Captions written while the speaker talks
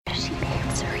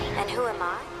who am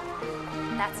I?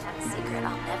 That's not a secret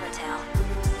I'll never tell.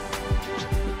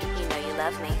 You know you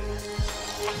love me.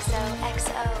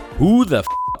 XOXO. Who the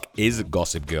is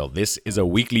Gossip Girl? This is a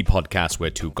weekly podcast where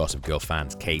two Gossip Girl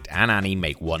fans, Kate and Annie,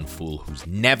 make one fool who's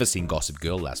never seen Gossip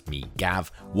Girl, that's me,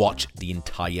 Gav, watch the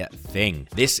entire thing.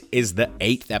 This is the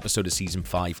 8th episode of season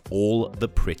 5, All the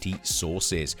Pretty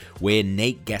Sources, where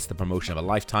Nate gets the promotion of a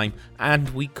lifetime, and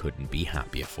we couldn't be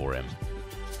happier for him.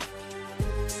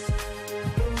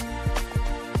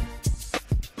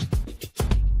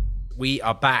 We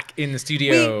are back in the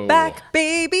studio. We back,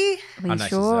 baby. How nice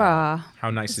sure is that? are.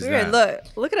 How nice is Weird.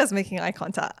 that? Look at us making eye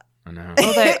contact. I know.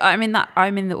 Although I'm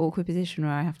in the awkward position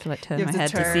where I have to like turn You my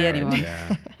have to head to see turn. anyone.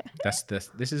 Yeah.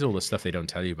 This is all the stuff they don't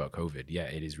tell you about COVID. Yeah,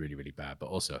 it is really, really bad. But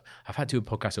also, I've had to do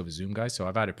a podcast over Zoom, guys, so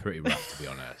I've had it pretty rough, to be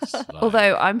honest. Like,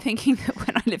 Although I'm thinking that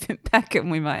when I live in Peckham,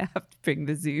 we might have to bring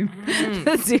the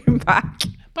Zoom back.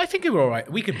 but I think we're all right.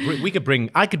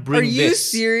 I could bring Are you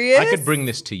this. serious? I could bring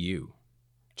this to you.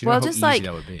 Do you know Well, how just easy like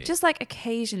that would be?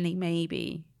 occasionally,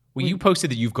 maybe. Well, you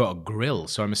posted that you've got a grill,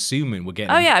 so I'm assuming we're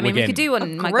getting. Oh yeah, I mean we're we could do one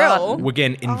in my grill? garden. We're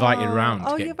getting invited around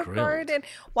Oh, to you get have a grilled. garden.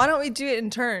 Why don't we do it in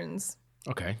turns?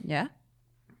 Okay, Yeah.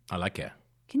 I like it.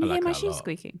 Can I you like hear my that a shoes lot.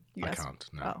 squeaking? I Yes. can't.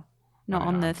 No. Oh. Not I mean,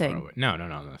 on I'm the far thing. away. No, not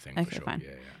on the thing. Okay, for sure. fine.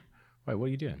 Yeah. Wait, what are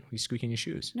you doing? Are you squeaking your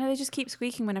shoes? No, they just keep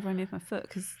squeaking whenever I move my foot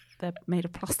because they're made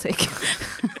of plastic.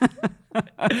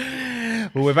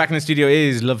 Well, we're back in the studio. It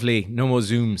is lovely. No more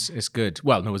Zooms. It's good.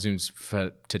 Well, no more Zooms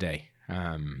for today.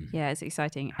 Yeah, it's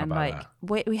exciting. And about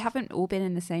like that? we haven't all been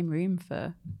in the same room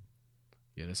for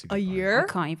Yeah, that's A good point. I year?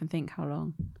 can't even think how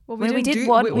long. Well, we didn't did do-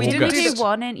 one. we We didn't August. do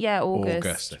one in August.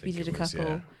 August, I think we did it a was, couple.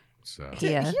 yeah. So.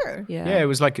 Here. Here? Yeah. Yeah, it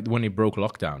was like when they broke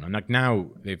lockdown, and like now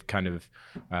they've kind of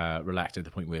relaxed to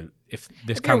the point where if this If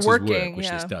you're counts as work, working, which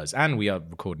this yeah. does, and we are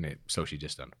recording it socially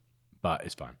distant, but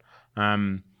it's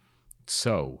fine.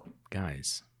 So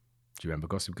guys, do you remember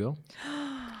Gossip Girl?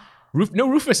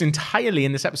 Rufus entirely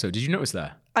in this episode. Did you notice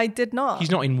that? I did not.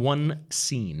 He's not in one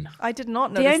scene. I did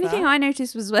not The notice only that. thing I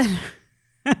noticed was when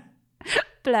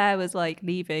Blair was like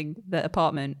leaving the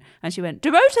apartment and she went,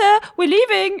 Dorota, we're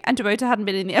leaving. And Dorota hadn't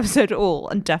been in the episode at all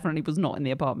and definitely was not in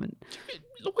the apartment.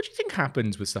 What do you think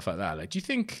happens with stuff like that? Like, do you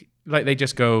think like they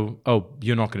just go, "Oh,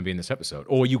 you're not going to be in this episode,"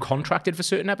 or are you contracted for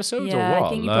certain episodes, Yeah, or what? I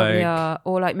think you like, probably are.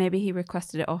 Or like maybe he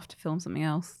requested it off to film something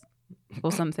else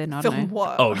or something. I don't Film know.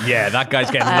 what? oh yeah, that guy's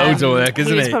getting loads of work,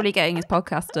 isn't he was he? probably getting his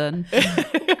podcast done.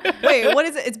 Wait, what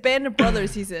is it? It's Band of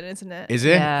Brothers he's in, isn't it? Is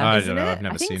it? Yeah. I Isn't don't know. it? I've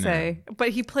never I think seen so. it. But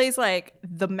he plays like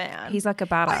the man. He's like a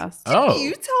badass. Oh. Did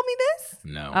you tell me this?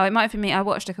 No. Oh, it might have been me. I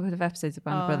watched a couple of episodes of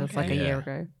Band of Oh, Brothers okay. like a Yeah. year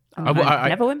ago. I- And I I-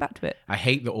 never went back to it. I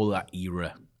hate all that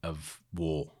era of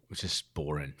war. It's just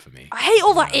boring for me. I hate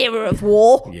all that era of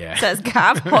war. Yeah. Says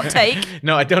Gav. Hot take.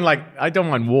 No, I don't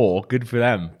mind war. Good for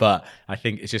them, but I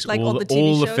think it's just Like all all the the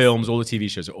TV shows? films, all the TV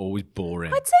shows are always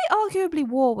boring. I'd say arguably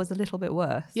war was a little bit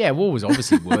worse. Yeah, war was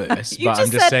obviously worse, You but just I'm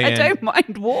just said saying. I don't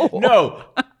mind war. No,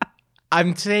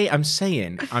 I'm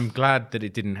saying I'm glad that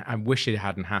it didn't. I wish it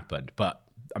hadn't happened, but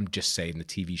I'm just saying the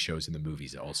TV shows and the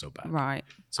movies are also bad. Right.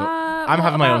 So What I'm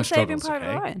having my about own Saving struggles. Private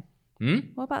Okay.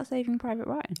 Ryan? What about Saving Private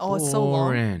Ryan? Oh, it's so long.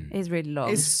 Boring. It's really long.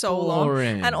 It's so long.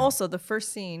 boring. And also the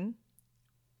first scene,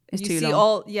 It's you too see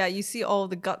long. you see all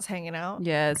the guts hanging out.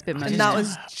 Yeah, it's a bit much. And that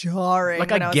was jarring. Like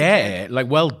when I was a get kid. it, like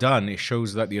well done. It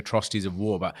shows like the atrocities of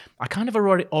war, but I kind of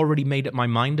already made up my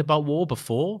mind about war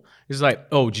before. It's like,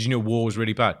 oh, did you know war was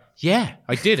really bad? Yeah,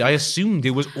 I did. I assumed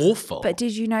it was awful. But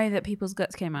did you know that people's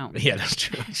guts came out? yeah, that's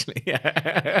true. Actually,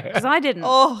 yeah. Because I didn't.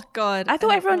 Oh God! I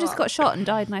thought And everyone just got shot and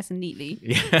died nice and neatly.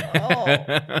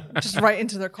 just right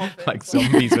into their coffin. like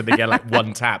zombies when they get like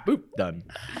one tap, boop, done.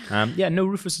 Yeah, no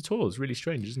Rufus at all. It's really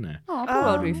strange, isn't it? Oh, poor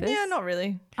old Rufus. Yeah, not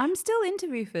really. I'm still into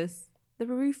Rufus. The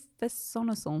Rufus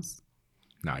Renaissance.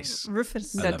 Nice.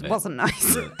 Rufus. I That love it. wasn't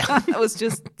nice. I was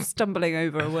just stumbling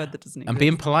over a word that doesn't exist. I'm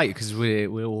being polite because we're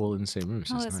all in the same room.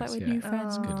 So Oh, it's it's nice. like with yeah. new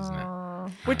friends. It's good, isn't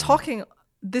it? We're talking.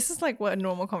 This is like what a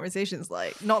normal conversation is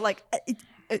like. Not like.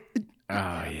 Oh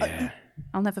yeah.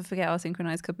 I'll never forget our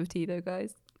synchronized cup of tea, though,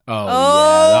 guys. Oh, yeah.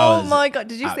 Oh That was my God!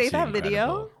 Did you save that absolutely video?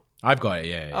 incredible. I've got it.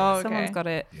 Yeah. Oh, okay. Someone's got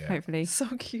it, Yeah. hopefully. So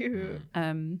cute.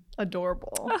 Um,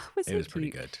 Adorable. oh, we're so It was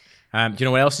pretty cute. good. Do you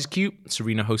know what else is cute?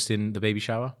 Serena hosting the baby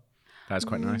shower. That's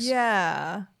quite nice.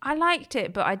 Yeah. I liked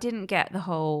it, but I didn't get the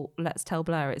whole let's tell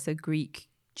Blair it's a Greek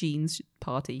jeans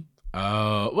party.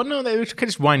 Well, no, they could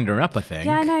just wind her up. I think.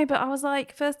 Yeah, I know, but I was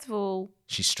like, first of all,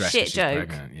 She's stressed. shit that she's joke.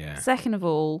 pregnant. Yeah. Second of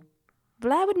all,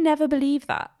 Blair would never believe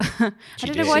that. I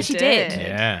don't know did. why She she did. did.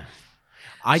 Yeah.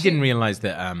 I didn't realize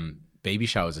that baby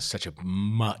showers are such a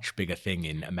much bigger thing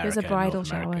in America. a bridal and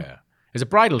North America. shower. It was a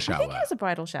bridal I shower. think it was a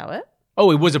bridal shower.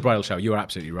 Oh, it was a bridal shower. You were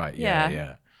absolutely right. Yeah, Yeah.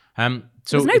 yeah. So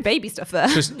There's no baby stuff there.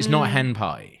 so it's not a hen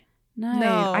party. No.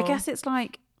 I No. guess it's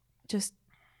like just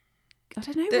I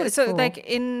don't know what it's So for. like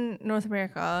in North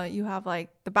America, you have like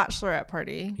the bachelorette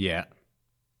party Yeah.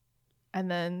 and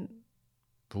then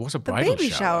But what's a the bridal baby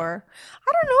shower.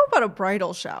 I don't know about a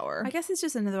bridal shower. I guess it's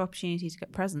just another opportunity to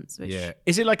get presents. Which Yeah.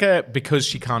 Is it like because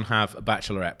she can't have a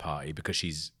bachelorette party because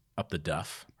she's up the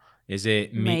duff? Is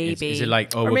it Maybe. Is it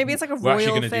like Or maybe it's like a we're actually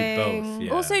royal gonna thing. do both?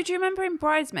 Yeah. Also, do you remember in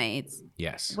Bridesmaids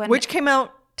yes. when Which came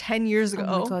out 10 years ago.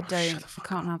 oh my god, don't I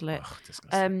can't handle it. Ugh,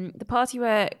 disgusting. The party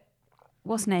where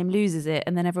what's her name loses it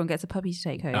and then everyone gets a puppy to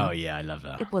take home. Oh yeah, I love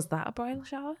that. Was that a bridal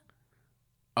shower?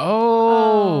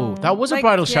 Oh, that was a like,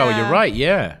 bridal shower. You're yeah. right.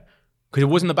 Yeah. Because it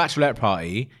wasn't the bachelorette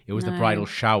party; it was the No. bridal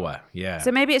shower. Yeah.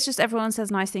 So maybe it's just everyone says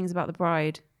nice things about the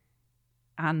bride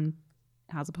and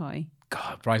has a party.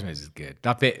 God, Bridesmaids is good.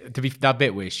 That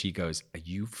bit where she goes, "Are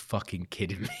you fucking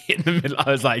kidding me?" In the middle,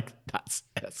 I was like, "That's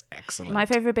excellent." My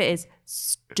favorite bit is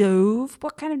stove.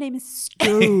 What kind of name is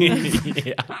stove?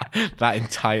 Yeah. That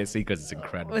entire sequence is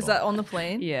incredible. Was that on the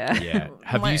plane? yeah. Yeah.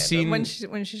 Have you seen? when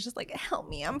she's just like, help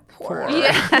me, I'm poor.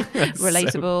 Yeah.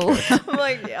 Relatable. I'm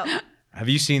like, yeah. Have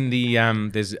you seen the?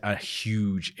 There's a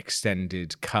huge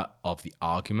extended cut of the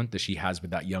argument that she has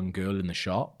with that young girl in the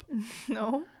shop.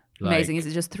 No. Like, Amazing. Is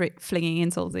it just flinging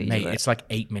insults at each Mate, other? it's like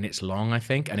 8 minutes long, I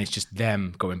think, and it's just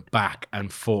them going back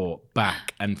and forth,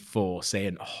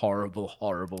 saying horrible,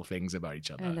 horrible things about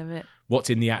each other. I love it. What's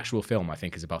in the actual film, I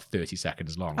think, is about 30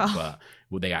 seconds long, but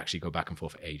will they actually go back and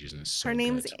forth for ages? And it's so Her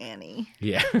name's good. Annie.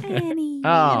 Yeah. Annie.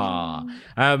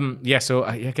 Yeah, so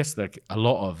I guess like a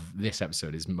lot of this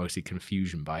episode is mostly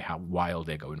confusion by how wild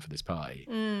they're going for this party.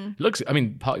 It looks, I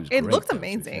mean, party was It great, looked though, to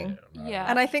be amazing. fair. Yeah.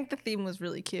 And I think the theme was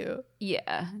really cute.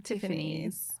 Yeah.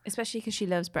 Tiffany's. Especially because she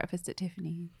loves breakfast at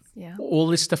Tiffany's. Yeah. All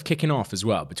this stuff kicking off as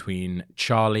well between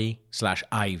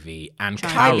Charlie/Ivy and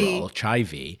Chivy.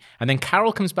 Chivy, and then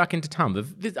Carol comes back into town.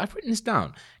 I've written this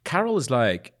down. Carol is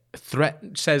like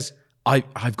says,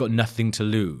 "I've got nothing to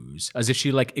lose," as if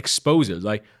she like exposes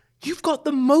like, "You've got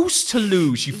the most to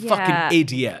lose, you Yeah. fucking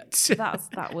idiot."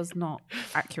 That was not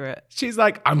accurate. She's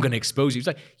like, "I'm gonna expose you." She's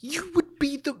like, "You would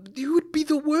be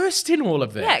the worst in all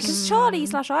of this." Yeah, because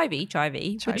Charlie/Ivy,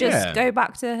 Chivy, would just Yeah. go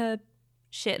back to her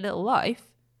shit little life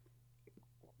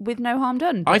with no harm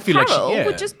done. But I feel like she- Carol yeah.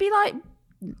 would just be like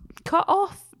cut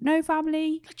off, no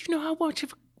family. Do you know how much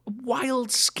of a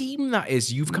wild scheme that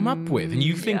is you've come up with? And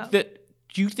you think that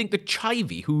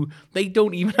Chivy, who they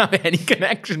don't even have any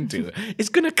connection to, is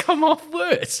going to come off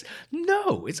worse?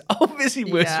 No, it's obviously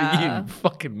worse for Yeah. you,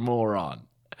 fucking moron.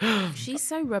 She's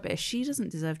so rubbish. She doesn't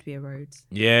deserve to be a Rhodes.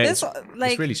 Yeah, This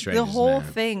like it's really strange. the isn't whole it?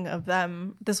 thing of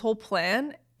them, this whole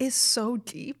plan is so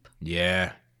deep.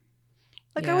 Yeah.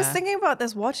 Like I was Yeah. thinking about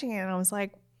this watching it and I was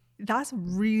like, that's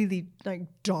really like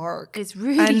dark. It's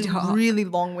really and dark. really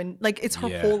long wind. Like it's her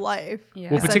Yeah. whole life. Yeah.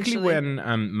 Well, particularly essentially.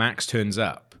 when Max turns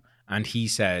up and he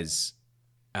says,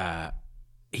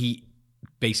 he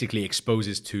basically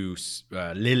exposes to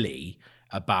Lily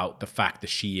about the fact that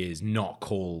she is not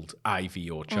called Ivy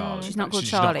or Charlie. She's not called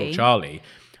She's not called Charlie.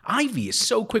 Ivy is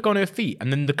so quick on her feet,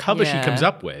 and then the cover she Yeah. comes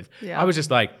up with, Yeah. I was just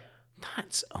like,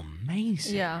 that's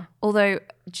amazing. Yeah. Although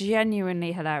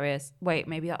genuinely hilarious. Wait,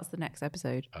 maybe that's the next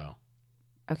episode. Oh.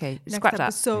 Okay, Next scratch that.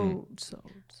 episode. So.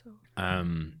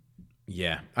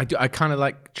 Yeah. I kind of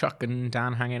like Chuck and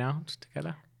Dan hanging out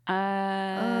together.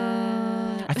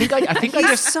 I think I He's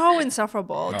just so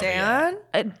insufferable, Dan.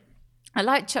 I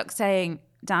like Chuck saying,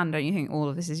 "Dan, don't you think all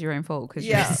of this is your own fault because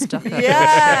Yeah. you're stuck up?"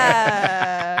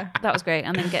 Yeah. That was great.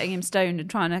 And then getting him stoned and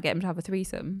trying to get him to have a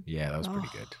threesome. Yeah, that was pretty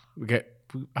good.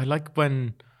 I like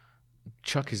when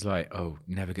Chuck is like, "Oh,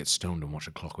 never get stoned and watch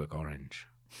A Clockwork Orange."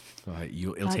 Like,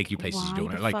 it'll Like, take you places you don't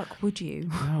why know. the Like, fuck would you?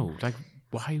 no, like,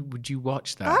 why would you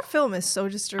watch that? That film is so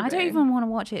disturbing. I don't even want to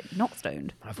watch it not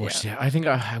stoned. I've watched it. I think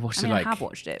I watched I mean, it I like have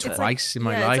watched it, but- twice in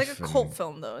my Yeah, life. it's like a cult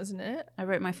film, though, isn't it? I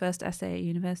wrote my first essay at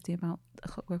university about A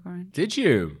Clockwork Orange. Did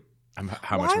you? How much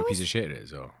Why of a piece was- of shit it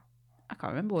is? Or I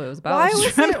can't remember what it was about. Why I just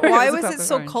was remember it? Why a was it Clockwork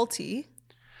so Orange. culty?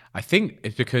 I think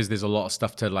it's because there's a lot of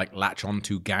stuff to like latch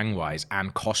onto gang wise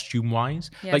and costume wise.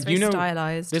 Yeah, like it's very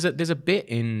stylized. There's a bit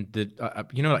in the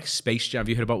like Space Jam. Have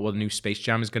you heard about what the new Space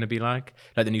Jam is going to be like?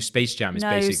 Like the new Space Jam is No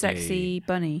basically sexy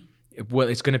bunny. Well,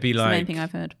 it's going to be It's the like main thing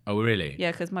I've heard. Oh, really?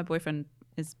 Yeah, because my boyfriend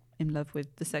is in love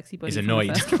with the sexy bunny. He's from the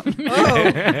annoyed. first one.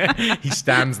 Oh, He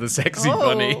stands the sexy Oh.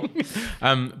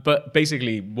 bunny. But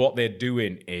basically, what they're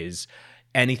doing is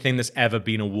anything that's ever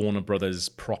been a Warner Brothers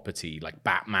property, like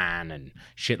Batman and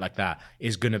shit like that,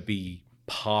 is going to be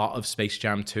part of Space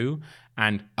Jam 2.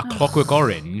 And A Clockwork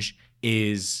Orange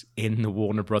is in the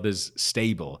Warner Brothers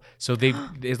stable. So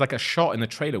there's like a shot in the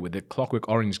trailer with the Clockwork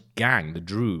Orange gang, the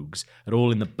Droogs, are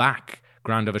all in the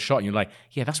background of a shot. And you're like,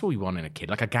 yeah, that's what we want in a kid,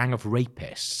 like a gang of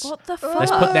rapists. What the fuck?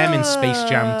 Let's put them in Space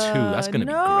Jam 2. That's going to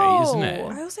be great, isn't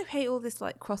it? I also hate all this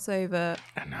like crossover.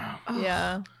 I know.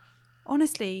 Yeah.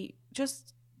 Honestly,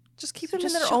 just keep them in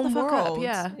just their shut own the fuck world. up.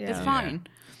 Yeah, it's fine.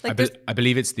 Like I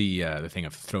believe it's the thing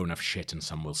of throw enough shit and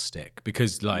some will stick,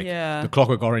 because like Yeah. the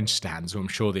Clockwork Orange stands, who I'm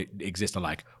sure they exist, are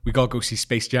like, we gotta go see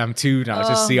Space Jam 2 now. Let's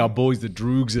just see our boys, the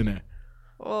Droogs, in it.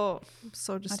 oh,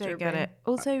 so I disturbing. don't get it.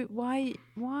 Also, why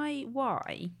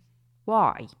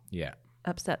Yeah.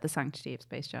 upset the sanctity of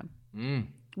Space Jam?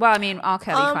 Well, I mean, R.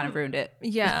 Kelly kind of ruined it.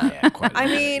 Yeah. Quite a I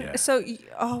lot, mean, yeah. so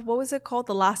what was it called?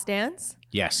 The Last Dance.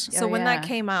 Yes. So when yeah. that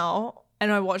came out,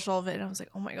 and I watched all of it, and I was like,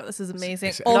 "Oh my god, this is amazing!"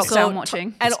 It's Also, Lockdown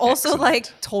watching. and It's also excellent.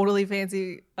 like totally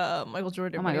fancy Michael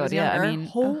Jordan. Oh my when he was God, yeah, I younger. mean,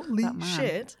 holy that man.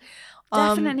 shit!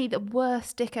 Definitely the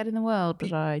worst dickhead in the world,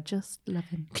 but I just love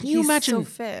him. Can you He's imagine so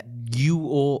fit. you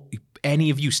or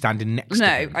any of you standing next to No,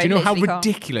 him? Do I you know how literally can't.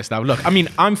 ridiculous that would look? I mean,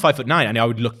 I'm 5'9", and I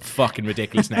would look fucking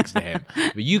ridiculous next to him.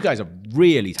 But you guys are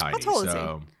really tiny. tall is he?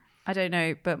 So I don't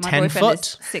know, but my 10 boyfriend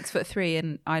foot? is 6'3",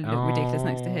 and I look ridiculous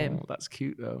next to him. Oh, that's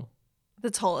cute though. The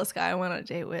tallest guy I went on a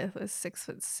date with was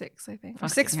 6'6", I think. Or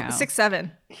Fucking hell. 6'7".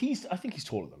 I think he's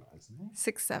taller than us, isn't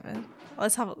he? 6'7".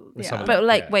 Let's have a have a But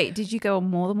like, Yeah. wait, did you go on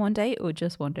more than one date or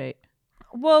just one date?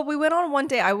 Well, we went on one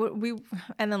day.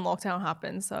 And then lockdown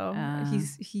happened, so Ah.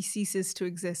 he ceases to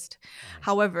exist.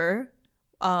 However,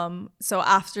 so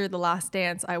after The Last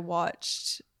Dance, I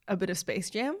watched a bit of Space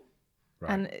Jam,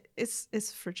 Right. and it's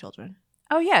for children.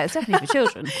 Oh yeah, it's definitely for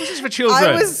children. This is for children.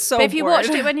 I was so. But if you bored. watched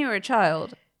it when you were a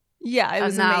child, yeah, it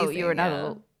was and now amazing. you're an yeah.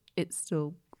 adult, it's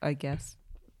still, I guess,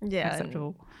 Yeah, and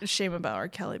acceptable. shame about R.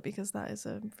 Kelly because that is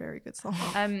a very good song.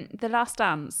 The Last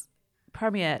Dance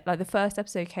premiere, like the first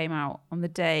episode came out on the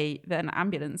day that an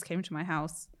ambulance came to my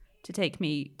house to take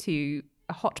me to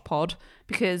a hot pod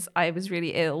because I was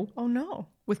really ill. Oh no,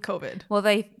 with COVID. Well,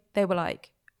 they were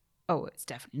like, oh, it's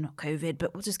definitely not COVID,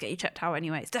 but we'll just get you checked out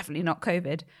anyway. It's definitely not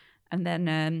COVID. And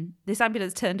then this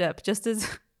ambulance turned up just as...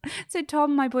 So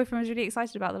Tom, my boyfriend, was really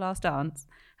excited about The Last Dance,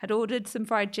 had ordered some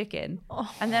fried chicken.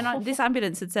 And then this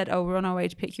ambulance had said, oh, we're on our way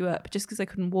to pick you up, just because I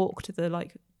couldn't walk to the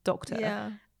doctor.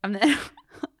 Yeah. And then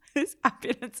this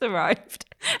ambulance arrived.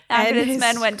 And Ambulance his-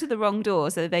 men went to the wrong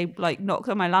door, so they knocked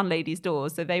on my landlady's door.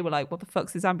 So they were like, "What the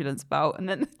fuck's this ambulance about?" And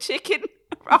then the chicken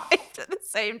arrived at the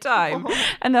same time,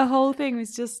 and the whole thing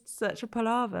was just such a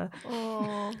palaver.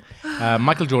 Oh,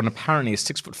 Michael Jordan apparently is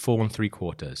 6'4"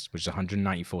 3/4", which is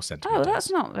 194 centimeters. Oh, that's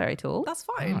not very tall. that's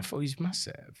Oh, fine. I thought he's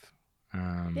massive.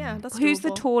 Yeah, that's Who's the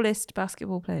doable. tallest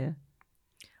basketball player?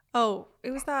 Oh,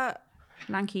 it was that.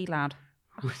 Lanky lad.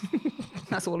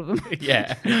 That's all of them.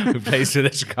 Yeah, who plays for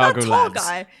the Chicago That tall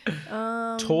Lads.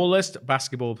 guy. Tallest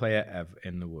basketball player ever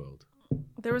in the world.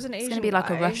 There was an It's Asian. going to be like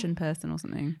a guy. Russian person or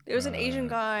something. There was an Asian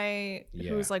guy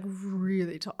yeah. who was like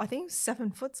really tall. I think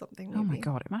 7 foot something. Maybe. Oh my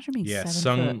god! Imagine being Yeah, 7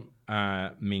 foot.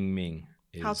 Sung Ming Ming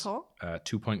is How tall?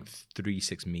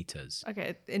 2.36 meters.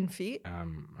 Okay, in feet. I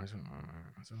don't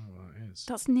know what that is.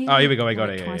 That's nearly. Oh, here we go, I got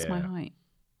like it, yeah, Twice yeah, my yeah. height.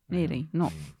 Nearly.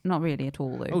 Not really at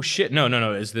all though. Oh shit! No.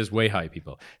 There's way high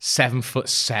people.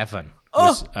 7'7"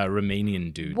 was a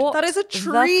Romanian dude. What That is a the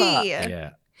tree. fuck?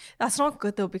 Yeah. That's not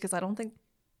good though because I don't think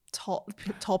tall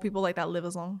people like that live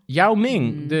as long. Yao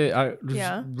Ming, the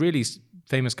Yeah. really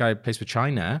famous guy who plays for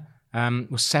China,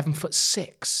 was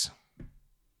 7'6".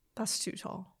 That's too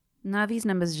tall. Now these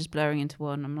numbers are just blurring into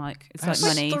one. I'm like, it's That's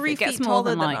like money. like 3 If it gets feet more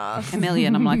than taller than like us. $1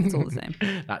 million, I'm like, it's all the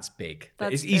same. That's big.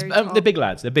 That's He's very tall. they're big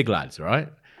lads. They're big lads, right?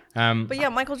 But yeah,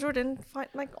 Michael Jordan,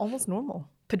 like almost normal,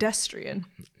 pedestrian.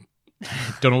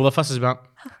 Done all the fusses about,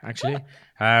 actually.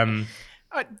 I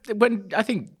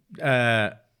think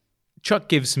Chuck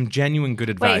gives some genuine good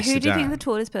advice. Wait, who to do you think Dan. the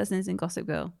tallest person is in Gossip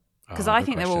Girl? Because Oh, I good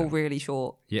think they're all question. really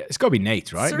short. Yeah, it's got to be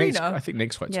Nate, right? Serena. I think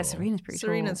Nate's quite Yeah, tall. Serena's pretty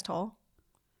Serena's tall. tall.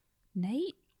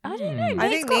 Nate? I don't know. I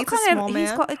think got Nate's a kind small He's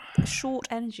man. got a short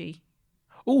energy.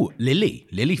 Oh, Lily.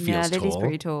 Lily feels Yeah, tall. Lily's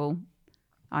pretty tall.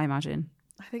 I imagine.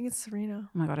 I think it's Serena. Oh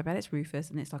my god, I bet it's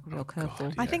Rufus and it's like a real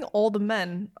curveball. I think all the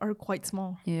men are quite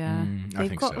small. Yeah, I they've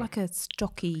think got so. like a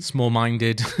stocky.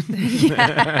 Small-minded.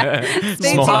 They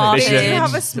Small do ambitions.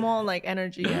 have a small like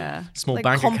energy. Yeah. Small Like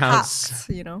bank compact, accounts.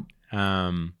 you know.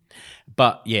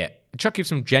 But yeah, Chuck gives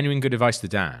some genuine good advice to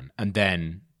Dan, and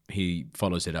then he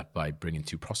follows it up by bringing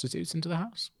 2 prostitutes into the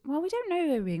house. Well, we don't know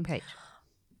they were being paid.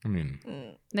 I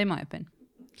mean, They might have been.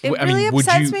 It I mean, really would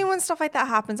upsets you- me when stuff like that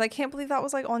happens. I can't believe that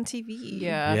was like on TV.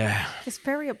 yeah. It's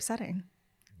very upsetting.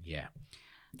 Yeah.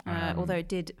 Although it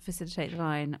did facilitate the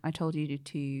line, I told you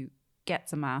to get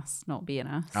some ass, not be an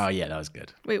ass. Oh, yeah, that was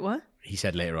good. Wait, what? He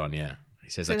said later on, yeah. He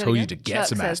says, Say I that told you again? to get Chuck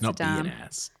some ass, says to not be an Dan.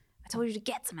 ass. I told you to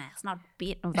get some ass, not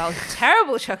beat. Oh, that was a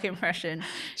terrible Chuck impression.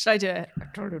 Should I do it? I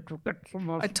told you to get some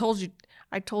ass.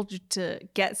 I told you to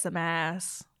get some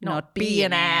ass, not Not be be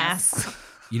an an ass.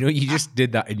 You know, you just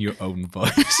did that in your own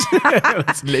voice.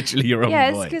 That's literally your own Yeah,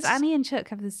 it's voice. because Annie and Chuck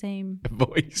have the same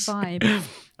voice. vibe.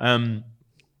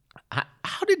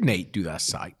 How did Nate do that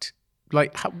site?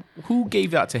 Like, who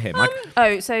gave that to him?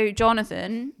 So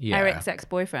Jonathan, Yeah. Eric's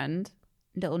ex-boyfriend,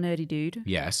 little nerdy dude,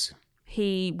 Yes.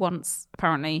 he once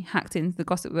apparently hacked into the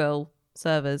Gossip Girl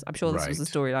servers. I'm sure this was the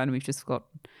storyline we've just forgotten.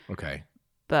 Okay.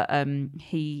 But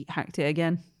he hacked it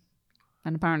again.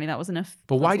 And apparently that was enough.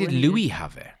 But why That's all did he Louis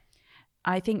have it?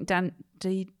 I think Diana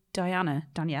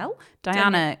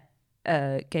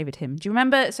gave it to him. Do you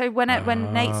remember? So when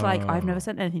Nate's like, I've never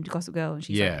sent anything to Gossip Girl, and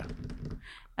she's like,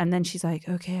 and then she's like,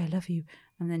 okay, I love you,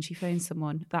 and then she phones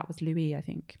someone. That was Louis, I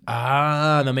think.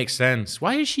 Ah, that makes sense.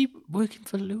 Why is she working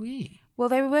for Louis? Well,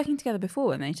 they were working together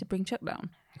before, and they need to bring Chuck down.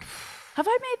 Have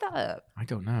I made that up? I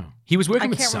don't know. He was working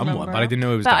with can't someone, remember. but I didn't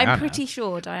know it was But Diana. I'm pretty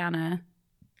sure Diana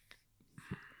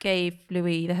gave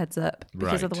Louis the heads up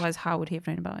because Right. otherwise, how would he have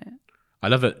known about it? I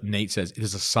love that Nate says,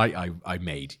 there's a site I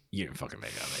made. You didn't fucking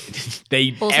make that,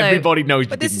 mate. Also- Everybody knows you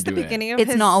But this didn't is the do it. beginning of It's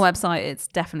his, not a website. It's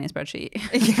definitely a spreadsheet.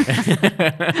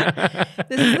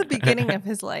 This is the beginning of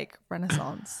his like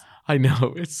renaissance. I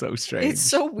know. It's so strange. It's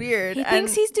so weird. He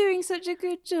thinks he's doing such a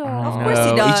good job. Of course he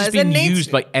No, does. He's just being And Nate's-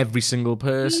 used by every single He's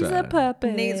person. a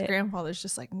puppet. Nate's grandfather's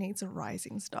just like, Nate's a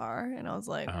rising star. And I was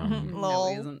like, No,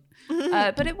 he isn't.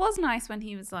 But it was nice when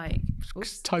he was like,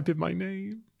 Just type in my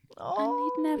name. and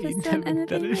he'd never He sent never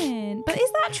done anything it. in. But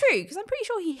is that true? Because I'm pretty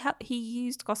sure he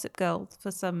used Gossip Girl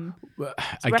for some Well,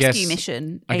 rescue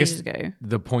mission ages ago.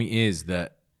 The point is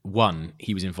that one,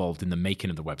 he was involved in the making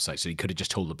of the website, so he could have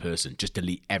just told the person, just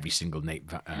delete every single Nate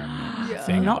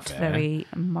thing. Not off there. very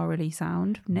morally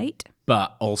sound, Nate.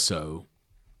 But also,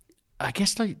 I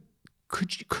guess like,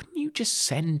 couldn't you just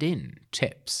send in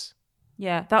tips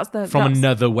Yeah, that's the from that's-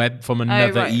 another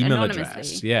right, email anonymously.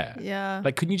 address? Yeah. yeah.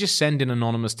 Like, couldn't you just send in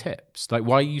anonymous tips? Like,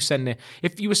 why are you sending?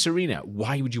 If you were Serena,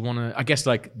 why would you want to? I guess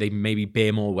like they maybe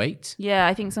bear more weight. Yeah,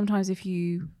 I think sometimes if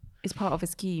you it's part of a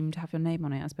scheme to have your name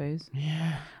on it, I suppose.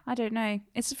 Yeah. I don't know.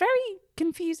 It's a very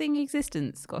confusing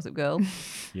existence, Gossip Girl.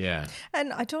 Yeah.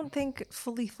 And I don't think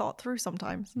fully thought through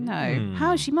sometimes. No.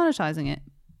 How is she monetizing it?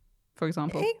 For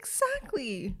example,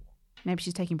 Exactly. maybe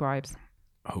she's taking bribes.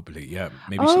 Hopefully, yeah.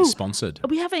 Maybe Oh. she's sponsored.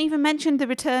 We haven't even mentioned the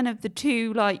return of the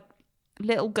two like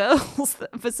little girls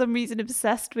that for some reason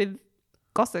obsessed with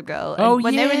Gossip Girl. And Oh,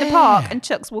 when they're in the yeah. park and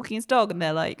Chuck's walking his dog and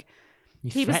they're like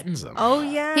He was- threatens them. Oh,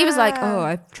 yeah. he was like, "Oh,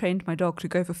 I've trained my dog to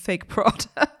go for fake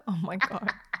Prada." Oh, my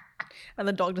God. And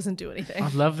the dog doesn't do anything. I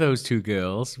love those two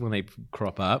girls when they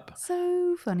crop up.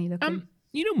 So funny looking.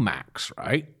 You know Max,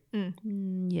 right?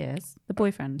 Yes, the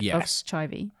boyfriend Yes. of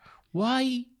Chivy.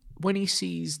 Why, when he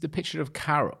sees the picture of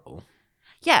Carol,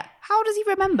 Yeah, how does he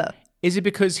remember? is it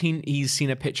because he's seen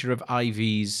a picture of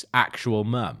Ivy's actual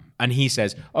mum, and he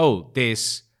says, "Oh,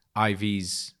 this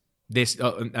Ivy's this,"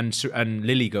 and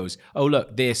Lily goes, "Oh,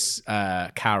 look, this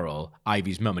Carol,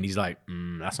 Ivy's mum," and he's like,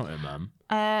 "That's not her mum."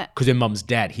 Because her mum's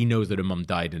dead. He knows that her mum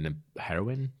died in a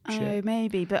heroin shit. Oh,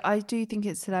 maybe, but I do think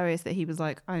it's hilarious that he was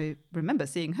like, I remember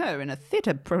seeing her in a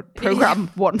theatre program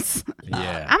once.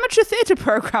 Yeah. Amateur theatre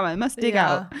program. I must dig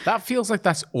Yeah. out. That feels like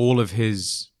that's all of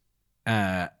his.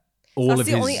 That's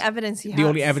the only evidence he has. The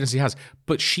only evidence he has.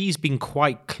 But she's been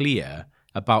quite clear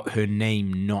about her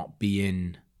name not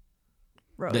being.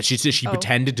 Rose. That she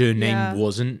pretended her name Yeah.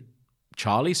 wasn't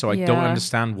Charlie. So I don't Yeah.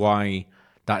 understand why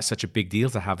that's such a big deal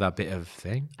to have that bit of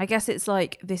thing. I guess it's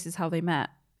like this is how they met.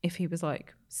 If he was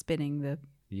like spinning the,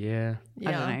 Yeah.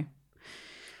 I don't know.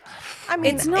 I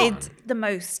mean, It's not the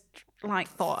most like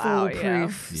Thought out,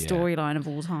 foolproof yeah. storyline of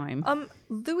all time.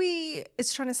 Louis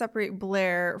is trying to separate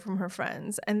Blair from her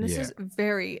friends, and this Yeah. is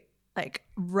very like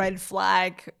red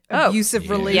flag Oh, abusive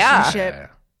Yeah. relationship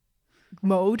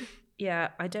mode. Yeah,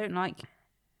 I don't like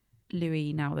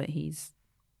Louis now that he's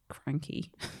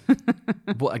cranky.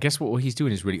 Well, I guess what he's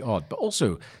doing is really odd. But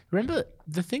also, remember,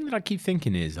 the thing that I keep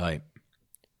thinking is like,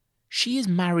 she is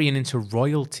marrying into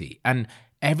royalty, and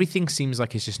everything seems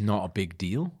like it's just not a big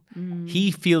deal.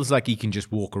 He feels like he can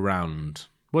just walk around.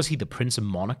 Was he the Prince of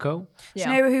Monaco? Do you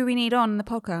know who we need on the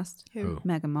podcast? Who?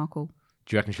 Meghan Markle.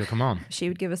 Do you reckon she'll come on? She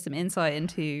would give us some insight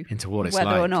into What it's whether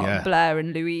like, or not yeah. Blair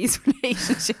and Louis'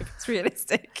 relationship is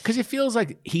realistic. Because it feels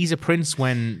like he's a prince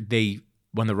when the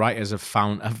writers have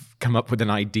come up with an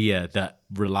idea that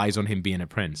relies on him being a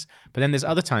prince. But then there's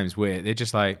other times where they're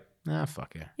just like,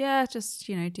 Fuck it. Yeah, just,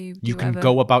 do You can whatever.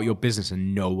 go about your business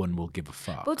and no one will give a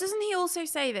fuck. Well, doesn't he also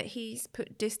say that he's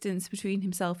put distance between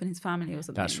himself and his family or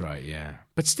something? That's right, yeah.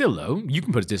 But still, though, you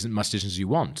can put as much distance as you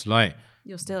want. Like,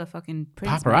 You're still a fucking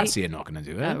prince, paparazzi mate. are not going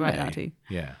to do it. Oh, right, are that they? too.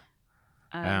 Yeah.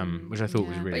 Which I thought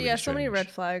was really, But yeah, really so many strange.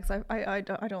 red flags. I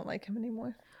don't like him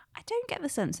anymore. I don't get the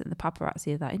sense that the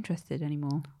paparazzi are that interested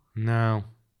anymore. No.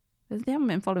 They haven't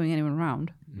been following anyone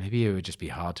around. Maybe it would just be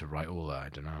hard to write all that. I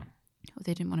don't know. Or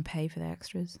they didn't want to pay for the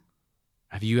extras.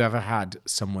 Have you ever had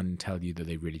someone tell you that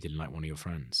they really didn't like one of your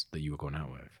friends that you were going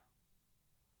out with?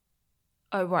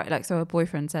 Oh, right. Like, so a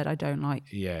boyfriend said, I don't like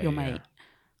Yeah, your yeah.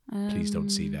 mate. Please don't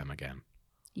see them again.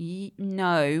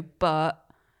 No, but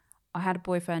I had a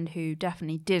boyfriend who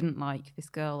definitely didn't like this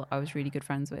girl I was really good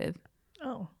friends with.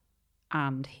 Oh.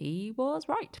 And he was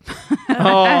right.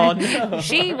 Oh, no.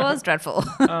 She was dreadful.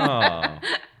 Oh.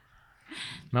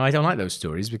 No, I don't like those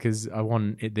stories because I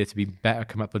want there to be better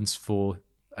comeuppance for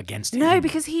against him. No,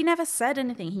 because he never said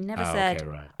anything. He never Oh, said, okay,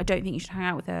 right. I don't think you should hang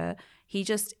out with her. He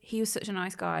was such a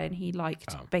nice guy and he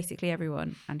liked Oh. basically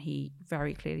everyone and he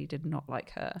very clearly did not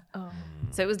like her. Oh.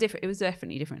 So it was different. It was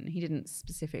definitely different. He didn't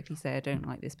specifically say, I don't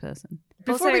like this person.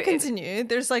 Before Also, we continue,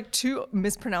 there's like 2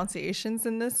 mispronunciations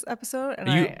in this episode, and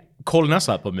Are you calling us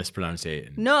up on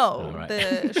mispronouncing? no, Oh, right.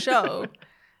 the show.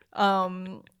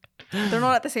 They're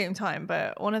not at the same time,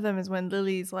 but one of them is when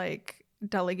Lily's like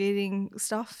delegating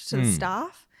stuff to the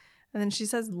staff, and then she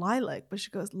says lilac, but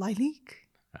she goes lilac.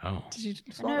 Oh. Did you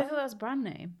No, spell I that? thought that was a brand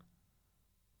name.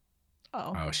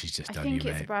 Oh. Oh, she's just I done think you,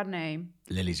 it's mate. a brand name.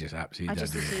 Lily's just absolutely I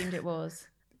just done you. assumed it was.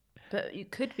 But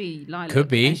it could be Lilac. Could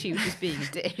be. And she was just being a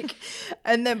dick.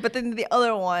 But then the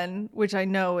other one, which I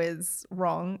know is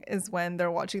wrong, is when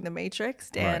they're watching The Matrix,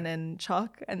 Dan Right. and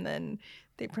Chuck, and then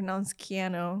they pronounce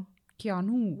Keanu.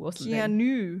 Keanu or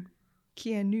something.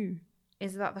 Keanu.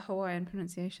 Is that the Hawaiian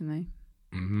pronunciation though?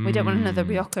 We don't want another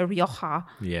Rioja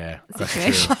Yeah, that's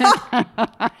true.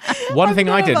 situation. One thing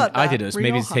I thought did, about I that. did was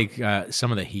maybe to Rioja. take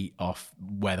some of the heat off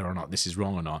whether or not this is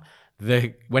wrong or not.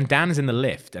 When Dan's in the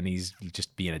lift and he's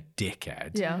just being a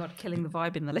dickhead, Yeah. Oh God, killing the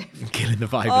vibe in the lift. killing the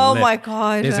vibe. Oh in the my lift.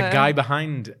 God. There's a guy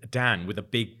behind Dan with a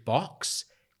big box.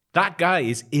 That guy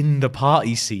is in the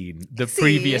party scene, the Is he?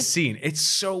 previous scene. It's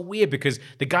so weird because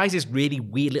the guy's this really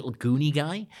weird little goony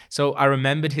guy. So I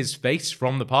remembered his face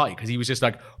from the party because he was just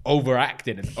like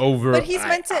overacting and over. But he's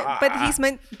meant to. But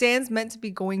Dan's meant to be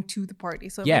going to the party,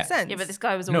 so it Yeah. makes sense. Yeah, but this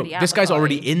guy was No, already out. this the guy's party.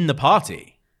 already in the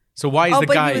party. So why is Oh, the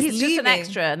but he guy? was He's just leaving. an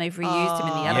extra, and they've reused him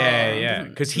in the elevator. Yeah. Doesn't-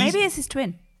 Because he's maybe it's his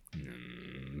twin.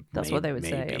 That's what they would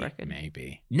say, I reckon.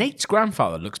 Maybe Nate's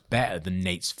grandfather looks better than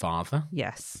Nate's father.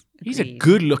 Yes, He's a agreed.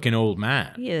 good-looking old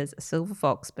man. He is a silver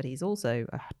fox, but he's also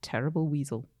a terrible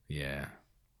weasel. Yeah,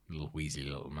 little wheezy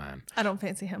little man. I don't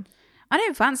fancy him. I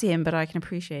don't fancy him, but I can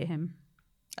appreciate him.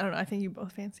 I don't know. I think you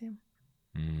both fancy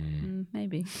him.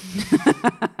 Maybe.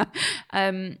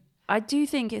 I do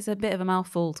think it's a bit of a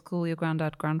mouthful to call your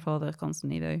granddad grandfather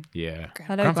constantly, though. Yeah.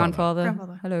 Hello, grandfather.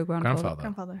 Grandfather. Hello, grandfather. Grandfather.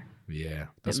 Grandfather. Yeah,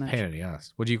 that's a much. pain in the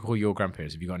ass. What do you call your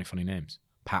grandparents? Have you got any funny names?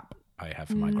 Pap. I have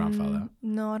for my grandfather.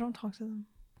 No, I don't talk to them.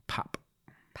 Pap.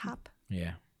 Pap.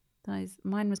 Yeah.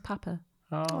 Mine was Papa.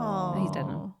 Oh, He's dead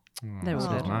now. They're all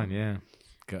So is dead. mine, yeah.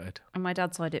 Gutted. On my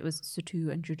dad's side, it was Sutu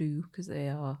and Judu because they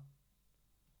are,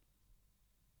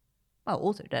 well,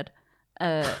 also dead.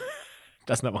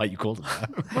 That's not why you called them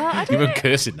that. Well, I You don't were know.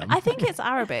 cursing them. I think it's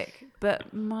Arabic, but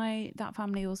that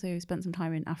family also spent some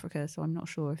time in Africa, so I'm not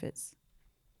sure if it's.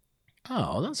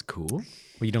 Oh, that's cool. Well,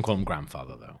 you don't call him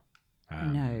grandfather, though.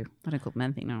 No, I don't call them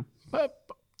anything now. But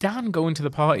Dan going to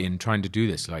the party and trying to do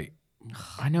this, like,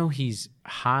 I know he's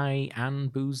high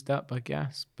and boozed up, I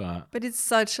guess, but But it's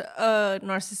such a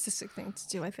narcissistic thing to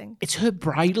do, I think. it's her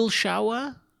bridal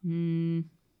shower.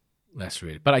 That's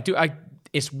really, but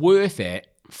it's worth it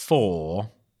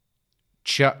for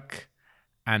Chuck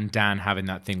and Dan having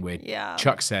that thing where Yeah.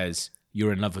 Chuck says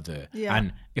you're in love with her, Yeah.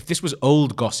 and if this was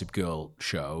old Gossip Girl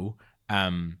show,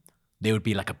 there would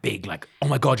be like a big like, oh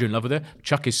my god, you're in love with her.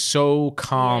 Chuck is so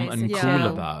calm Yeah, and he's cool yeah.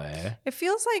 about it. It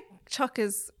feels like Chuck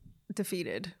is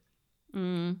defeated.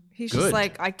 He's Good. just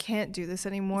like, I can't do this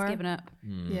anymore. He's given up.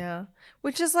 Yeah.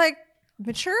 Which is like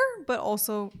mature, but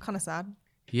also kind of sad.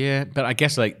 Yeah, but I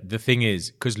guess like the thing is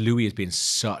because Louis has been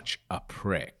such a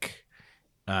prick,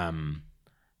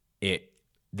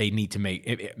 they need to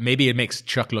make maybe it makes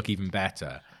Chuck look even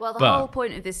better. Well, the but, whole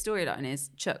point of this storyline is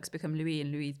Chuck's become Louis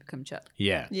and Louis become Chuck.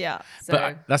 yeah. Yeah. So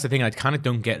But that's the thing. I kind of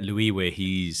don't get Louis where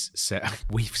he's said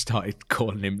we've started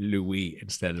calling him Louis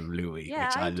instead of Louis, Yeah,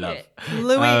 which I, I do love. it.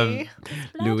 Louis. Blair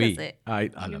Louis, does it. I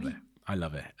love it. I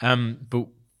love it. But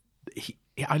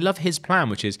I love his plan,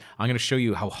 which is I'm going to show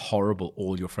you how horrible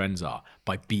all your friends are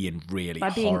by being really By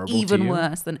being horrible even to you.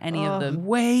 worse than any of them.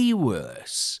 Way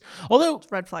worse. Although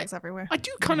Red flags everywhere. I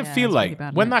do kind of Yeah, feel it's like really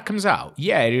bad, when mate. that comes out,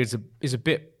 it is a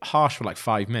bit harsh for like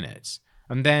 5 minutes,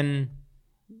 and then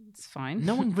It's fine.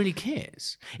 no one really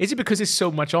cares. Is it because there's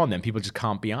so much on them, people just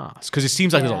can't be asked? Because it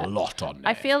seems like Yeah. there's a lot on there.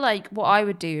 I feel like what I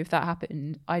would do if that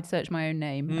happened, I'd search my own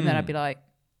name and then I'd be like,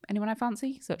 anyone I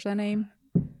fancy? Search their name.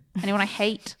 Anyone I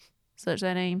hate? Search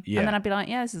their name. Yeah. And then I'd be like,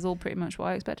 yeah, this is all pretty much what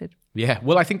I expected. Yeah,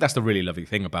 well, I think that's the really lovely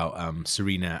thing about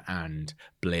Serena and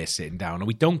Blair sitting down. And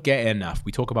we don't get enough.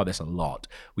 We talk about this a lot.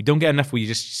 We don't get enough where you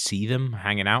just see them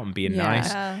hanging out and being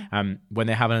Yeah. nice when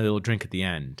they're having a little drink at the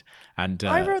end. And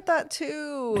I wrote that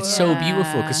too. it's so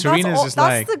beautiful because That's Serena's just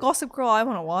that's like, the Gossip Girl I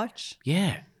want to watch.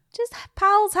 yeah. Just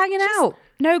pals hanging out.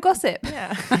 No gossip.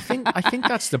 Yeah. I think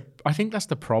that's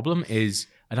the problem is,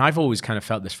 and I've always kind of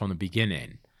felt this from the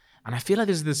beginning. And I feel like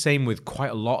this is the same with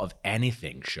quite a lot of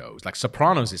anything shows. Like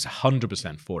Sopranos is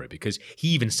 100% for it because he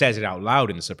even says it out loud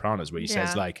in The Sopranos where he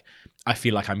says like, I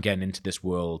feel like I'm getting into this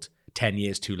world 10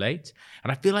 years too late.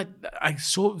 And I feel like I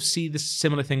sort of see this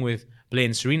similar thing with Blair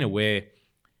and Serena where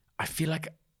I feel like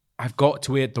I've got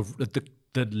to it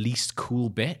the least cool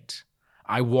bit.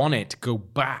 I want it to go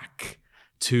back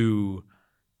to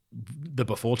the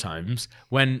before times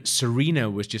when Serena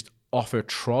was just off her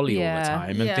trolley all the Yeah.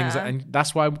 time and things Yeah. and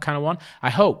that's why I kind of want. I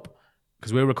hope,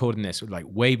 because we're recording this like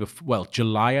way before, well,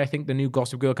 July, I think the new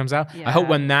Gossip Girl comes out. I hope Yeah.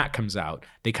 when that comes out,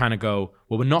 they kind of go,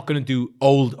 well, we're not going to do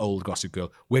old Gossip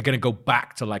Girl. We're going to go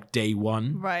back to like day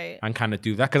one Right. and kind of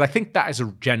do that. Because I think that is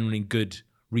a genuinely good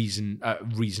reason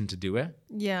to do it.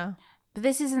 Yeah. But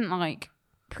this isn't like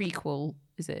prequel,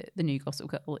 is it? The new Gossip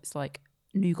Girl. It's like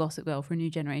new Gossip Girl for a new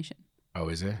generation. Oh,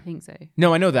 is it? I think so.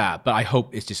 No, I know that, but I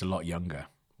hope it's just a lot younger.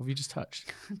 What have you just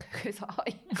touched? Coco's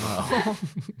eye. Oh.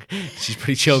 She's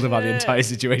pretty chilled about the entire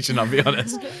situation, I'll be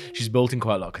honest. She's bolting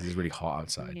quite a lot because it's really hot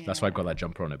outside. That's why I've got that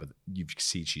jumper on it, but you can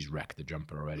see she's wrecked the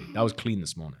jumper already. That was clean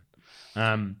this morning.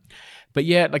 But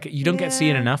yeah, like you don't get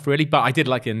seeing enough really, but I did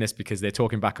like it in this because they're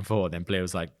talking back and forth. Then Blair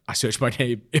was like, I searched my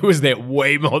name. It was there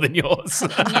way more than yours.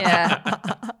 Yeah.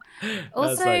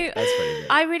 Also, that's pretty good.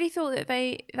 I really thought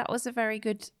that was a very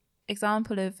good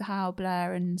example of how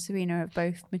Blair and Serena have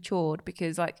both matured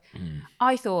because like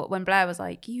I thought when Blair was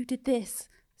like, you did this,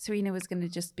 Serena was going to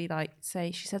just be like,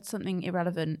 say she said something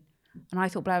irrelevant and I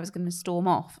thought Blair was going to storm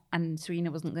off and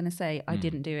Serena wasn't going to say I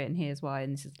didn't do it and here's why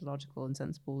and this is the logical and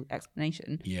sensible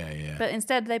explanation. Yeah. But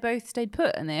instead they both stayed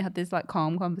put and they had this like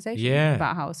calm conversation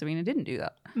about how Serena didn't do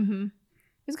that. Mm-hmm.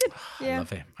 It was good. I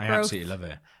love it. I Growth. absolutely love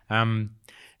it.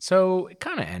 So it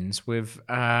kind of ends with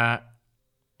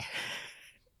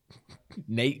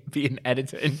Nate being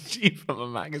editor-in-chief of a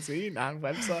magazine and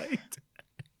website.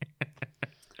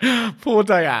 Poor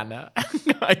Diana.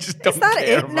 I just don't Is that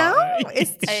care it about now? her.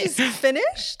 She's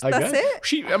finished? I That's guess.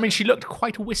 it? She looked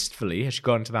quite wistfully as she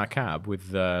got into that cab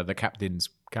with the captain's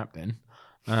captain.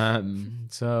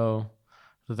 So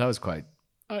that was quite.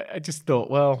 I just thought,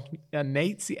 well, yeah,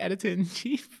 Nate's the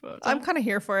editor-in-chief. I'm kind of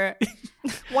here for it.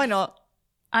 Why not?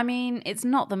 I mean, it's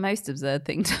not the most absurd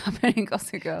thing to happen in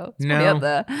Gossip Girl. It's No. probably up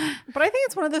there. But I think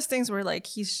it's one of those things where like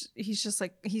he's just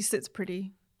like he sits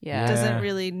pretty. Yeah. Doesn't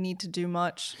really need to do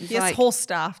much. He has like- whole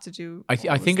staff to do. I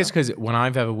all the think it's stuff. because when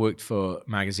I've ever worked for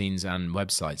magazines and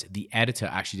websites, the editor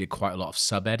actually did quite a lot of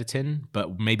sub-editing,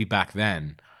 but maybe back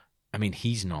then, I mean,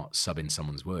 he's not subbing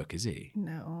someone's work, is he?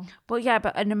 No. Well, yeah,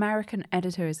 but an American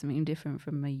editor is something different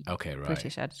from a Okay, right.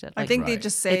 British editor. I Like, think they Right.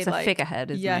 just say it's a like, figurehead,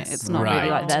 isn't yes. it? It's not Right.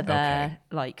 really like they're there, Okay.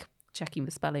 like checking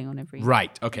the spelling on every.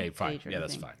 Right. Okay. Fine. page or Yeah,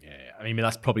 that's anything. fine. Yeah. I mean,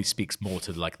 that probably speaks more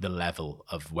to like the level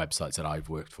of websites that I've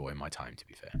worked for in my time. To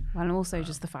be fair. Well, and also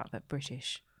just the fact that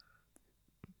British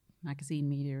magazine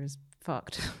media is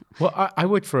fucked. Well, I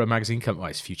worked for a magazine company. Well,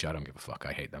 it's Future. I don't give a fuck.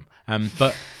 I hate them.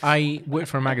 But I worked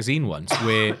for a magazine once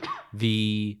where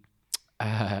the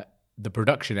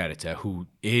production editor who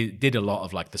did a lot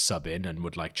of like the sub-in and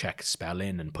would like check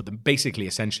spelling and put them basically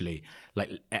essentially like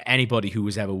anybody who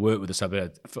was ever worked with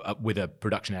a with a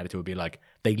production editor would be like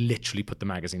they literally put the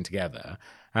magazine together.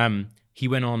 He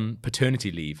went on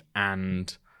paternity leave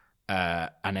and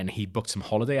then he booked some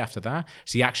holiday after that.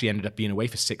 So he actually ended up being away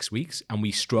for 6 weeks and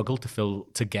we struggled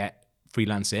to get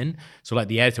freelance in. So like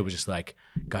the editor was just like,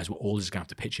 guys, we're all just gonna have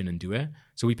to pitch in and do it.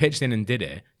 So we pitched in and did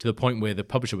it to the point where the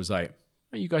publisher was like,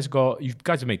 you guys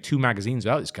have made 2 magazines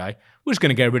without this guy. We're just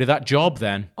going to get rid of that job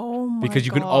then. Oh my Because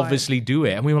you can God. obviously do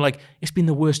it. And we were like, it's been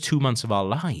the worst 2 months of our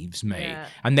lives, mate. Yeah.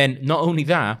 And then not only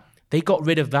that, they got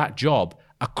rid of that job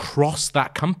across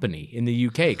that company in the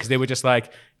UK because they were just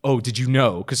like, oh, did you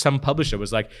know? Because some publisher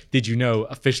was like, did you know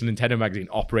official Nintendo magazine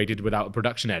operated without a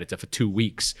production editor for 2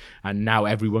 weeks, and now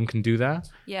everyone can do that?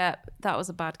 Yeah, that was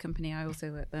a bad company. I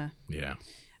also worked there. Yeah.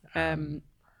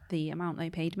 The amount they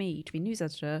paid me to be news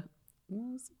editor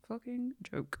was a fucking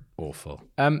joke. Awful.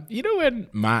 You know when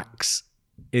Max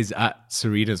is at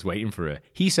Serena's waiting for her,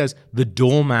 he says, the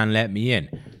doorman let me in.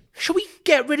 Should we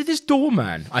get rid of this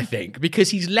doorman, I think? Because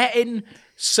he's letting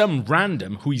some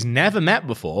random who he's never met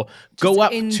before go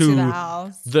up into to the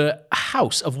house.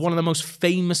 house of one of the most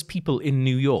famous people in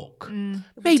New York. Do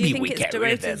Maybe you think we it's get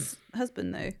rid of him. Dorota's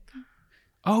husband, though?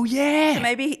 Oh, yeah.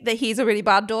 Maybe he's a really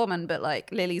bad doorman, but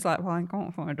like Lily's like, well, I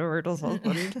can't find Dorota's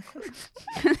husband.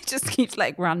 Just keeps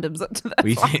like randoms up to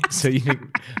their So you think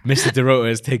Mr. Dorota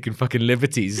has taken fucking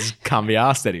liberties, can't be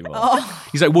asked anymore.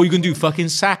 He's like, what are you going to do? Fucking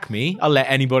sack me? I'll let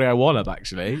anybody I want up,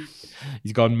 actually.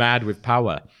 He's gone mad with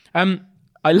power.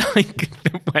 I like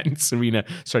when Serena,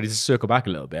 sorry to circle back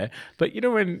a little bit, but you know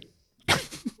when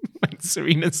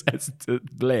Serena says to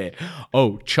Blair,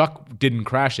 oh, Chuck didn't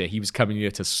crash it. He was coming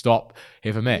here to stop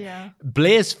him from it. Yeah.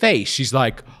 Blair's face, she's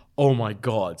like, oh my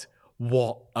God,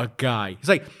 what a guy. He's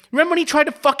like, remember when he tried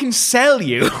to fucking sell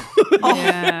you?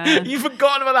 Yeah. You've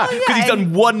forgotten about that? Because he's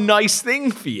done one nice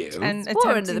thing for you. And It's water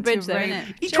under attempting the bridge, to though, rape isn't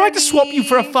it? He tried to swap you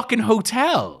for a Jenny. fucking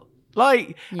hotel.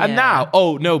 Like, Yeah. and now,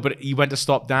 oh no, but he went to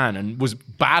stop Dan and was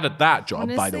bad at that job,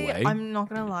 Honestly, by the way. I'm not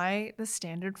gonna lie. The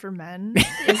standard for men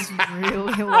is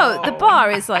really low. Oh, the bar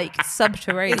is like It's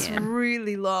subterranean.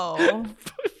 really low.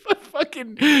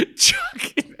 Fucking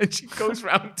Chuck, and she goes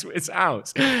round to his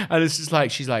house, and it's just like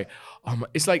she's like, oh my,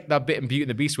 it's like that bit in Beauty and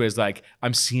the Beast where it's like,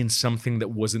 I'm seeing something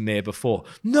that wasn't there before.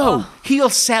 No, he'll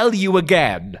sell you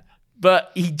again,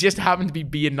 but he just happened to be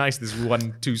being nice this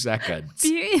 2 seconds.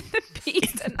 Beauty and the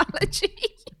Beast analogy.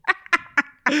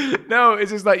 No,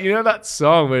 it's just like, you know that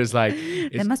song where it's like, There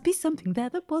it's must be something there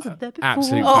that wasn't there before.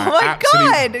 absolute, Oh my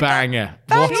absolute God. banger.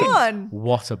 Bang What a- on.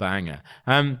 What a banger.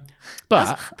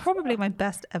 But Probably my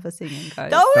best ever singing,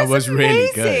 guys. That was really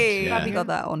good, amazing. yeah. Have you got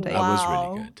that on tape? That was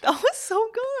really good. That was so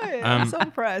good. I'm so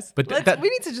impressed. but But that- we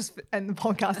need to just end the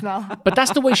podcast now. But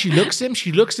that's the way she looks at him.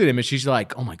 She looks at him and she's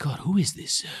like, "Oh my God, who is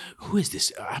this? Who is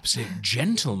this absolute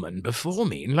gentleman before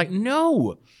me?" And like,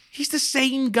 no, he's the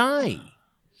same guy.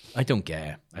 I don't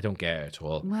care. I don't care at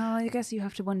all. Well, I guess you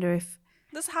have to wonder if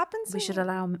This happens. we should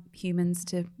allow humans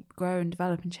to grow and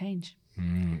develop and change.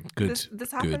 Good. This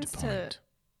good happens point.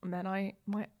 to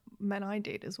men I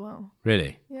date as well.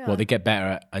 Really? Yeah. Well, they get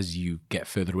better as you get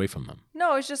further away from them.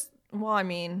 No, it's just, well, I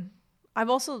mean, I've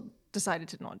also decided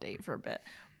to not date for a bit,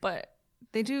 but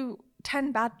they do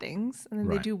 10 bad things and then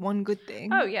Right. they do one good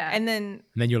thing. Oh, yeah. And then,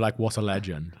 And then you're like, "What a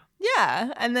legend!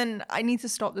 yeah. And then I need to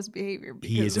stop this behavior.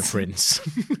 Because He is a prince."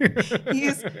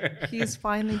 he's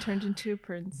finally turned into a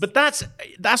prince. But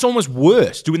that's almost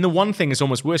worse. Doing the one thing is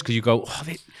almost worse because you go, oh,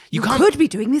 you can't. Could be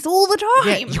doing this all the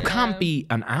Yeah, time. you can't be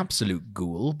an absolute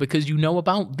ghoul because you know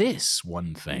about this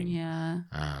one thing. Yeah.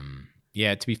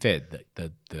 Yeah, to be fair,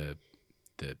 the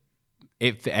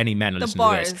if any men are listening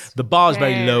bar to this, is the bar is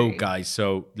very low, very- guys.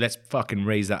 So let's fucking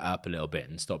raise that up a little bit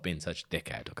and stop being such a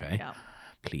dickhead, okay? Yeah.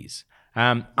 Please.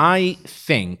 I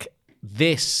think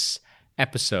this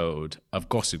episode of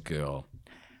Gossip Girl,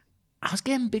 I was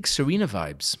getting big Serena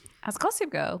vibes. As Gossip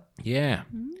Girl. Yeah.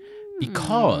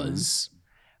 Because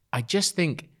I just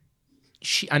think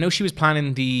I know she was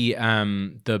planning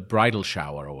the bridal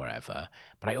shower or whatever,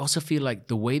 but I also feel like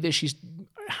the way that she's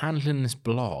handling this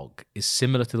blog is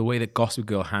similar to the way that Gossip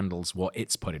Girl handles what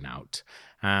it's putting out.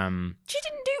 She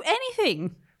didn't do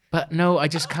anything. But no, I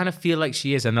just kind of feel like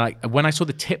she is. And like when I saw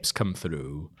the tips come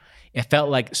through, it felt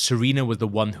like Serena was the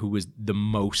one who was the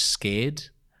most scared.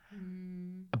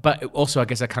 But also, I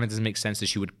guess that kind of doesn't make sense that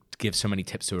she would give so many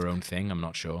tips to her own thing. I'm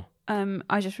not sure.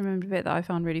 I just remembered a bit that I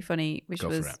found really funny, which Go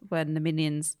for was it. when the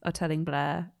minions are telling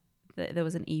Blair that there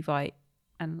was an Evite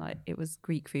and like it was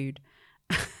Greek food.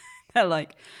 They're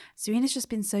like, Serena's just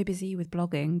been so busy with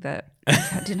blogging that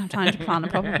she didn't have time to plan a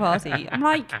proper party. I'm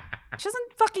like, she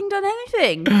hasn't fucking done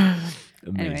anything.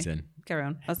 Amazing. Anyway, carry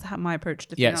on. That's my approach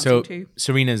to Yeah, freelancing so too.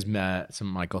 Serena's some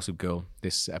of my Gossip Girl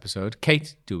this episode.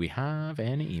 Kate, do we have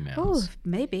any emails? Oh,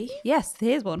 maybe. Yes,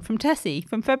 here's one from Tessie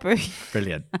from February.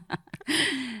 Brilliant.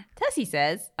 Tessie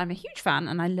says, I'm a huge fan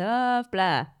and I love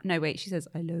Blair. No, wait, she says,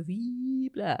 I love you,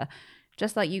 Blair.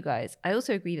 Just like you guys. I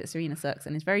also agree that Serena sucks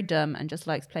and is very dumb and just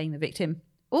likes playing the victim.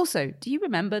 Also, do you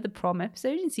remember the prom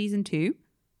episode in season 2?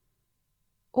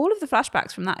 All of the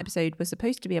flashbacks from that episode were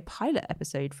supposed to be a pilot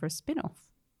episode for a spin-off.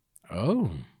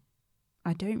 Oh.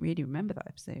 I don't really remember that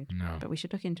episode, No. but we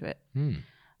should look into it. Hmm.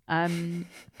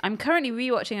 I'm currently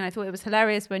rewatching and I thought it was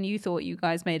hilarious when you thought you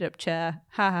guys made up Chair.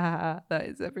 Ha ha ha. That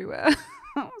is everywhere.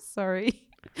 Oh, sorry.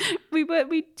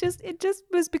 It just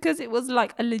was because it was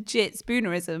like a legit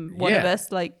spoonerism. One of Yeah.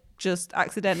 us like just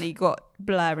accidentally got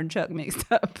Blair and Chuck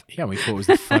mixed up. Yeah, we thought it was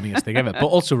the funniest thing ever. But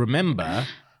also remember,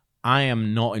 I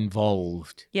am not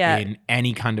involved in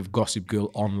any kind of Gossip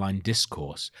Girl online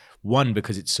discourse. One,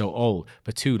 because it's so old.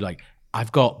 But two, like,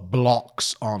 I've got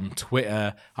blocks on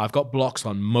Twitter. I've got blocks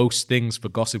on most things for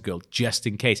Gossip Girl, just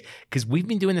in case. Because we've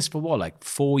been doing this for what, like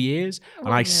 4 years? And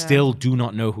I still do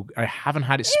not know who... I haven't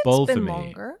had it spoiled It's for been me.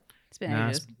 longer. It's been Nah,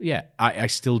 ages. yeah, I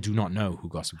still do not know who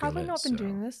Gossip Girl Have we is. not been so-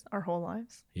 doing this our whole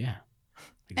lives? Yeah.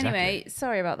 Exactly. Anyway,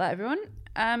 sorry about that, everyone.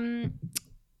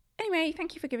 Anyway,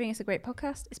 thank you for giving us a great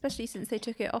podcast, especially since they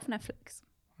took it off Netflix.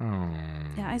 Oh,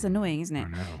 Yeah, it's annoying, isn't it? I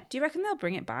know. Do you reckon they'll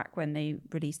bring it back when they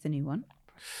release the new one?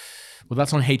 Well,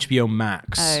 that's on HBO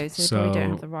Max. Oh, so they probably don't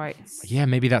have the rights. Yeah,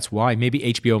 maybe that's why. Maybe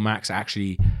HBO Max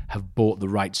actually have bought the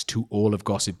rights to all of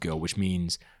Gossip Girl, which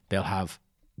means they'll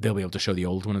be able to show the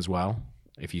old one as well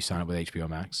if you sign up with HBO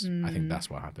Max. I think that's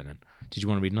what happened. Did you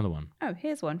want to read another one? Oh,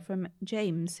 here's one from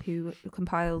James, who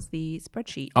compiles the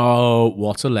spreadsheet. Oh,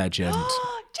 what a legend.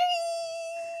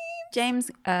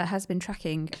 James has been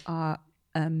tracking our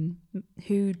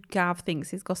who Gav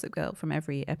thinks is Gossip Girl from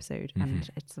every episode, and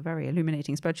it's a very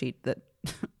illuminating spreadsheet that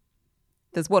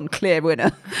there's one clear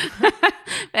winner.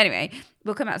 Anyway,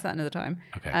 we'll come back to that another time.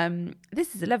 Okay.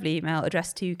 This is a lovely email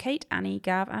addressed to Kate, Annie,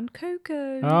 Gav, and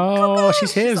Coco. Oh,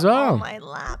 she's here as well. on my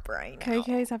lap right now.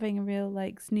 Coco's having a real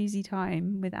like snoozy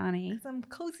time with Annie. I'm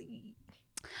cozy.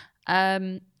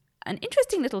 An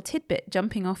interesting little tidbit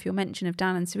jumping off your mention of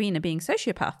Dan and Serena being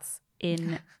sociopaths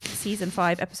in season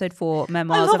 5, episode 4,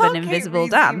 Memoirs of an Invisible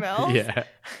Dan. Yeah.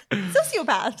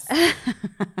 Sociopaths.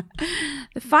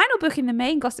 The final book in the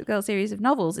main Gossip Girl series of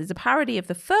novels is a parody of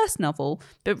the first novel,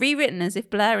 but rewritten as if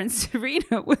Blair and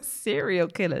Serena were serial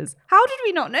killers. How did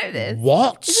we not know this?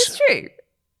 What? Is this true?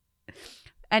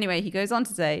 Anyway, he goes on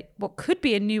to say, what could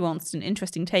be a nuanced and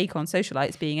interesting take on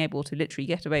socialites being able to literally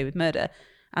get away with murder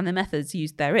and the methods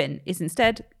used therein is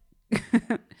instead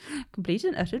complete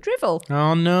and utter drivel.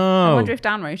 Oh, no. I wonder if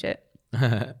Dan wrote it.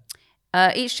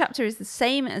 Each chapter is the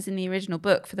same as in the original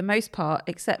book for the most part,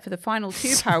 except for the final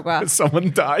 2 paragraphs,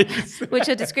 Someone dies. which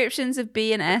are descriptions of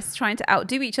B and S trying to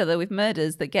outdo each other with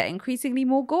murders that get increasingly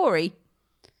more gory.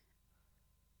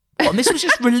 And this was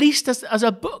just released as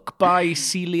a book by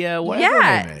Celia, whatever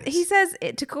her name is. He says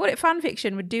to call it fan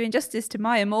fiction would do injustice to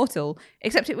My Immortal,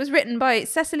 except it was written by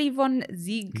Cecily von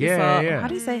Ziegler. Yeah. How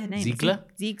do you say her name? Ziegler?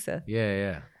 Ziegler.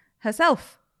 Yeah.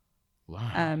 Herself.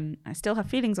 Wow. I still have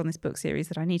feelings on this book series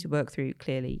that I need to work through,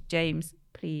 clearly. James,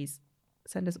 please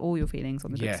send us all your feelings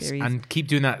on the book Yes, series. and keep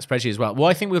doing that spreadsheet as well. What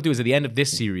I think we'll do is at the end of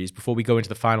this series, before we go into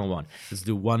the final one, is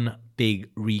do one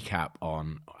big recap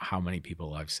on how many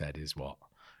people I've said is what.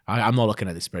 I'm not looking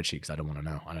at the spreadsheet because I don't want to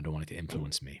know and I don't want it to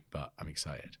influence me, but I'm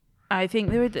excited. I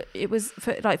think it was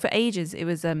for ages. It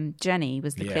was Jenny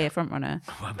was the clear front runner,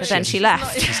 Well, but then she's- she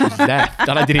left. She's left.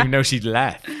 And I didn't even know she'd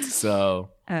left.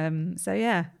 So So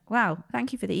yeah, wow!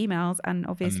 Thank you for the emails, and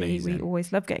obviously Amazing. we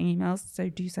always love getting emails. So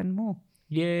do send more.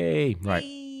 yay. Right.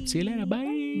 See you later.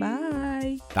 Bye.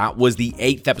 Bye. That was the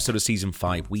 8th episode of season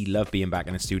 5. We love being back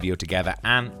in the studio together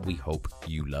and we hope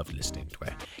you love listening to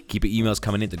it. Keep your emails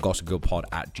coming in to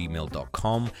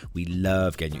gossipgirlpod@gmail.com. We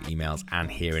love getting your emails and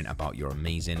hearing about your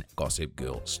amazing Gossip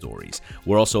Girl stories.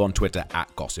 We're also on Twitter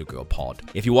 @gossipgirlpod.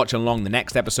 If you're watching along, the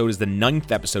next episode is the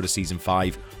 9th episode of season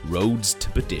 5, Roads to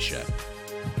Perdition.